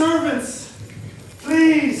your servants.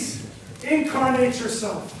 Please, incarnate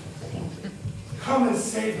yourself. Come and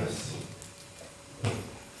save us.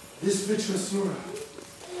 This Vitrasura,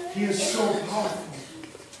 he is so powerful.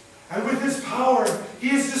 And with his power,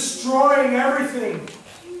 he is destroying everything.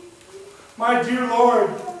 My dear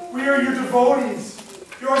Lord, we are your devotees,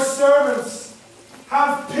 your servants.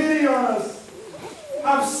 Have pity on us.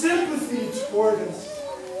 Have sympathy toward us.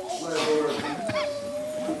 My Lord,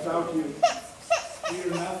 without you, we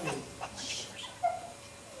are nothing.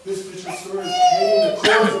 This Vitrasura is paining the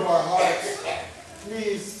cords of our hearts.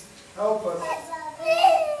 Please, help us.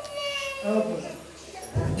 Help us.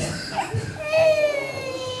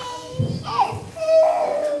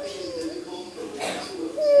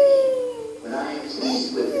 When I am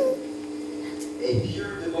pleased with it, a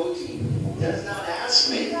pure devotee does not ask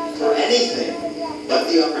me for anything but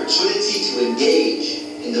the opportunity to engage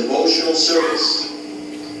in devotional service.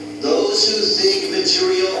 Those who think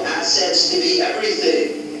material assets to be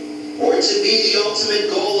everything, or to be the ultimate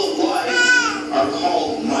goal of life, are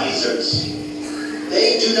called misers.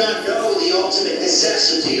 They do not know the ultimate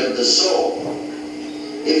necessity of the soul.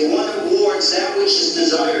 If one awards that which is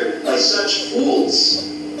desired by such fools,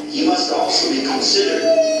 he must also be considered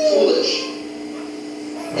foolish.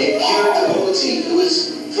 A pure devotee who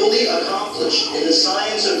is fully accomplished in the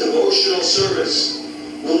science of devotional service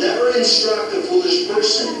will never instruct a foolish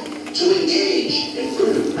person to engage in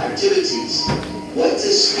fruitive activities, what to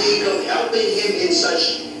speak of helping him in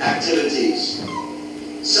such activities.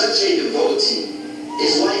 Such a devotee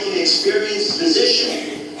is like an experienced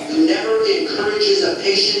physician who never encourages a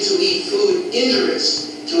patient to eat food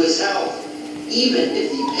injurious to his health, even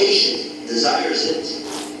if the patient desires it.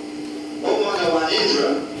 O Bhagavan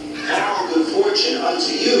Indra, how good fortune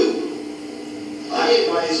unto you! I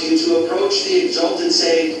advise you to approach the exalted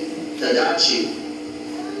saint, Dadachi.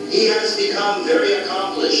 He has become very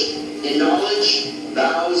accomplished in knowledge,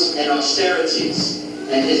 vows, and austerities,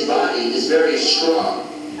 and his body is very strong.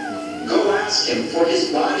 Go ask him for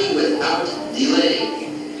his body without delay.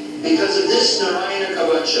 Because of this Narayana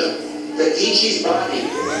Kavacha, Dadichi's body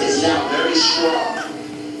is now very strong.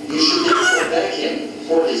 You should therefore beg him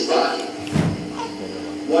for his body.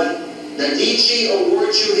 When Dadichi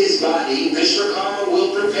awards you his body, Vishwakarma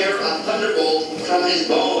will prepare a thunderbolt from his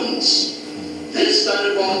bones. This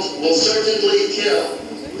thunderbolt will certainly kill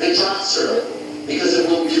Vitrasura, because it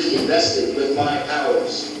will be invested with my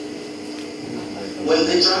powers. When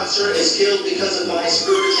Vitrasura is killed because of my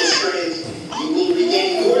spiritual strength, you will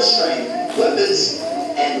regain your strength, weapons,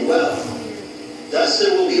 and wealth. Thus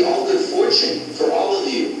there will be all good fortune for all of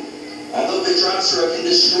you. Although Vitrasura can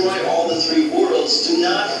destroy all the three worlds to Do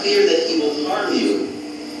not fear that he will harm you.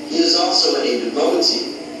 He is also a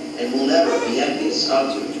devotee and will never be envious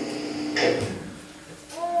of you. Thank you.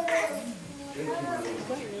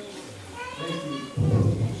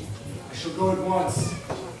 I shall go at once.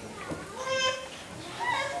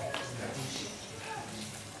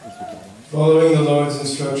 Following the Lord's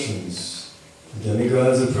instructions, the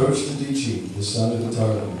demigods approached Adichi, the son of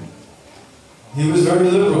Tara. He was very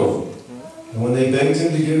liberal, and when they begged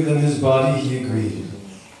him to give them his body, he agreed.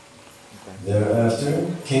 Thereafter,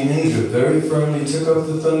 King Indra very firmly took up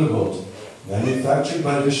the thunderbolt, manufactured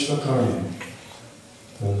by Vishvakarma,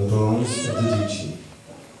 from the bones of Adichi.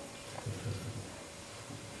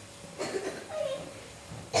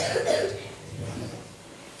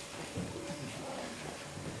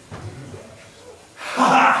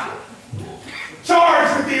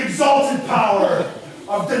 Charged with the exalted power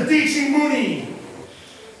of Dadichi Muni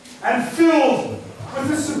and filled with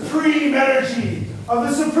the supreme energy of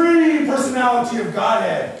the supreme personality of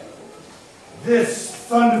Godhead, this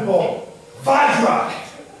thunderbolt, Vajra,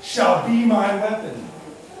 shall be my weapon,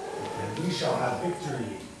 and we shall have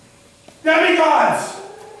victory. Demigods,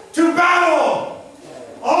 to battle!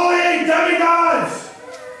 All 8 demigods!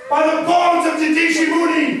 By the bones of Dadichi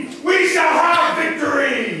Muni, we shall have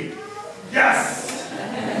victory! Yes!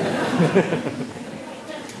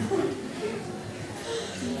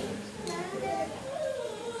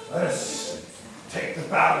 Let us take the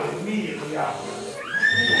battle immediately after.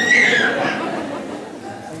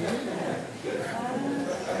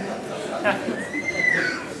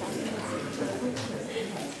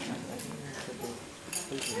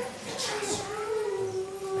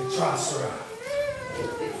 Vitrasura.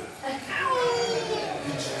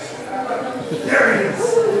 There it is!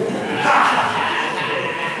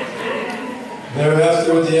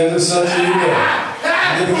 Thereafter, at the end of Satya Yuga,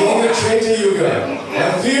 in the beginning of Treta Yuga,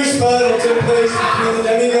 a fierce battle took place between the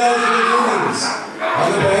demigods and the humans on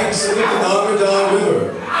the banks of the Maharaja River.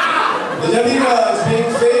 The demigods, being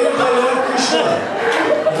favored by Lord Krishna,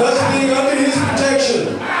 and thus being under his protection,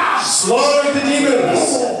 slaughtered the demons,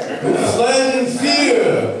 who fled in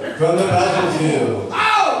fear from the battlefield.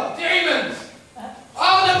 Oh, demons!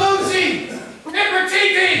 Oh, Namusi!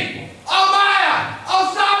 Niffertiti! Oh, Maya! Oh,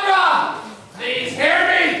 Sabra! Please hear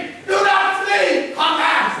me! Do not flee! Come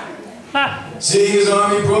back! Seeing his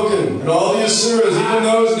army broken, and all the Asuras, even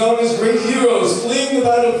those known as great heroes, fleeing the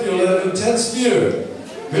battlefield out of intense fear,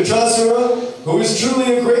 Vitrasura, who is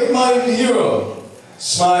truly a great-minded hero,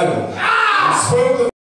 smiled and spoke the